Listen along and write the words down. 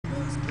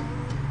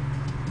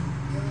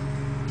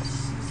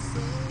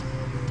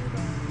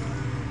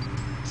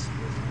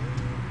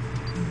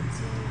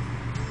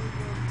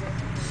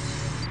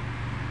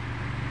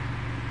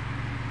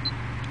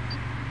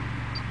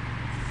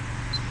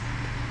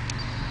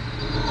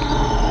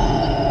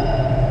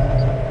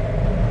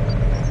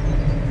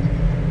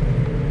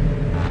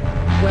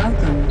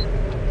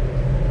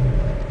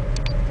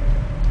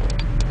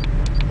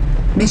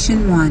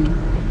Mission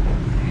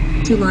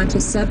 1. To launch a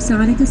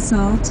subsonic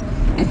assault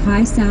at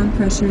high sound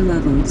pressure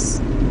levels.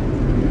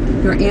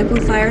 Your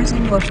amplifiers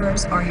and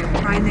woofers are your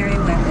primary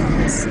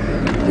weapons.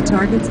 The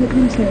targets have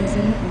been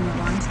chosen and the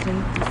launch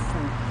date is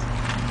set.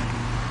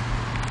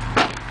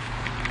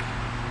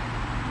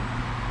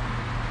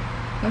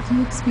 If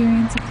you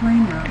experience a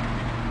flameout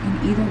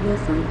in either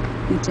woofer,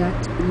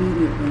 eject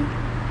immediately.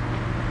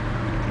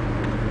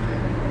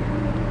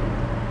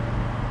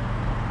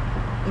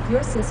 If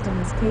your system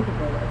is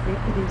capable of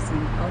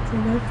reproducing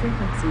ultra-low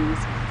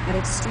frequencies at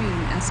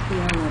extreme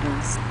SPL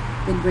levels,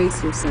 then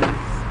brace yourself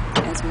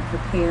as we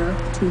prepare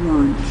to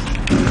launch.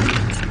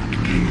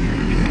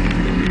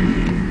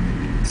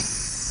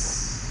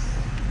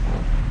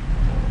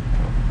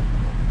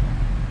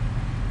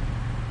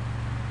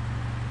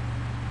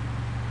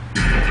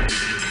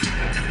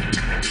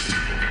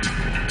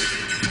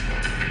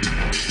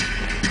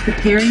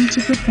 Preparing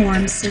to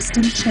perform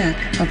system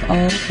check of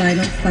all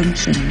vital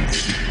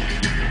functions.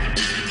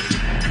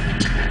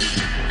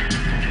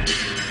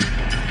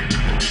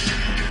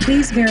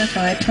 Please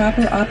verify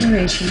proper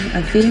operation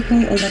of vehicle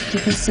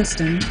electrical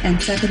system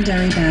and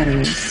secondary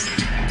batteries.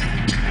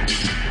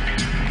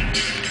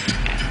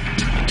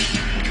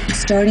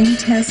 Starting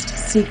test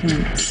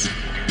sequence.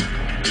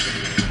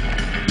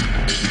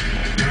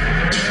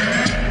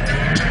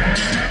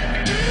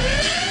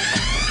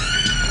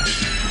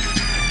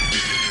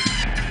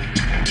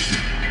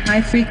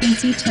 High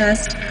frequency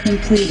test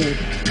completed.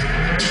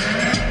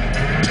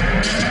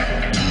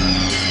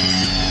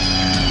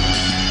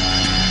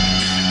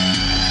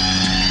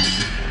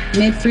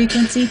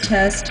 Mid-frequency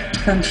test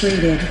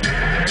completed.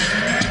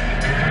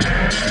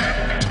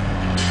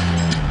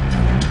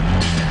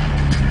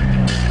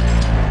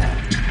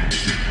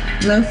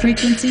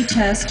 Low-frequency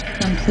test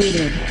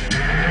completed.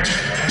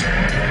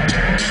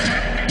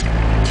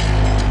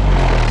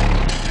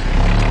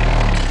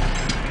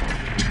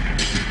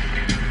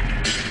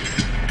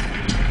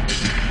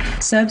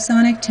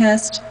 Subsonic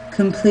test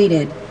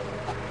completed.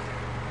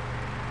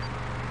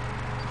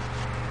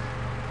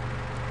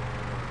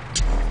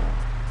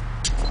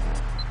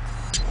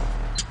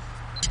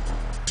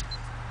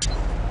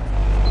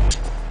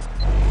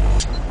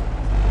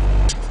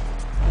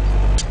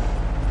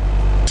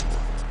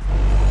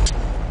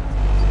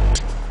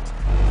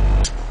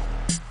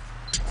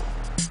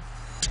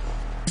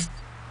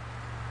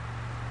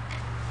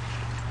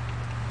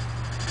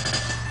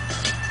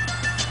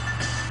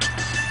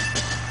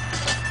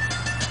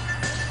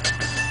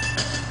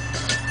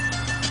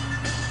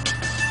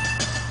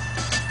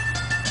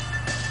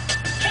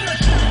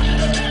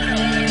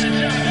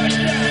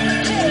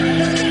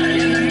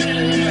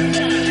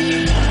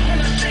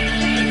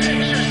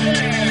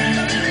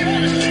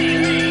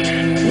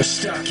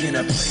 In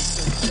a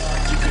place so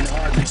dark you can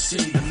hardly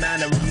see the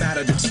manner of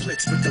matter that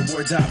splits with the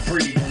words I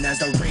breathe. And as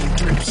the rain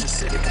drips,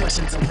 acidic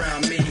questions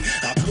around me,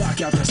 I block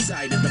out the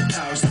sight of the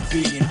powers that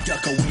be and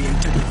duck away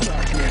into the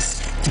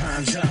darkness.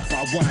 Time's up,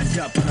 I wind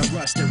up in a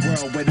rusted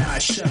world with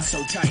eyes shut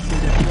so tight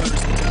that it blurs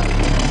the doubt of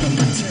the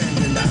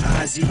pretend, and the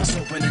eyes ease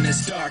open and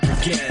it's dark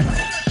again.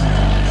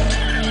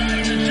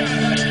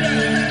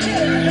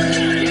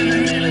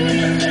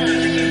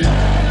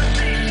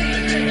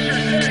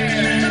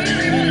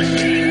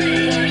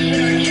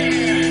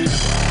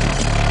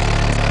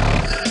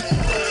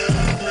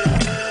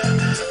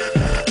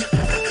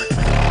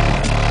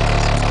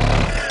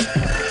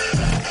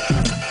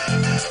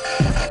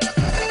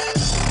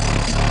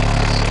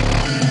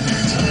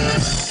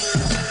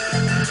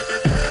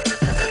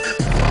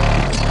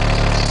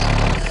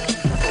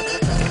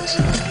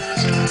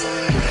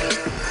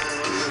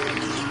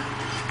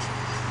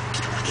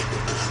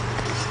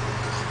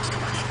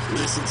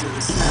 Listen to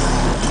the sound,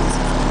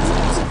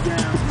 ups and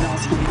downs,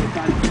 nauseated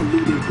by the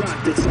polluted rock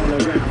that's all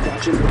around.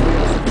 Watching the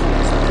wheels and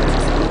cars,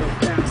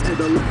 bounce to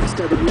the left,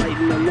 to the light,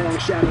 and the long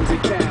shadows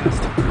of clouds.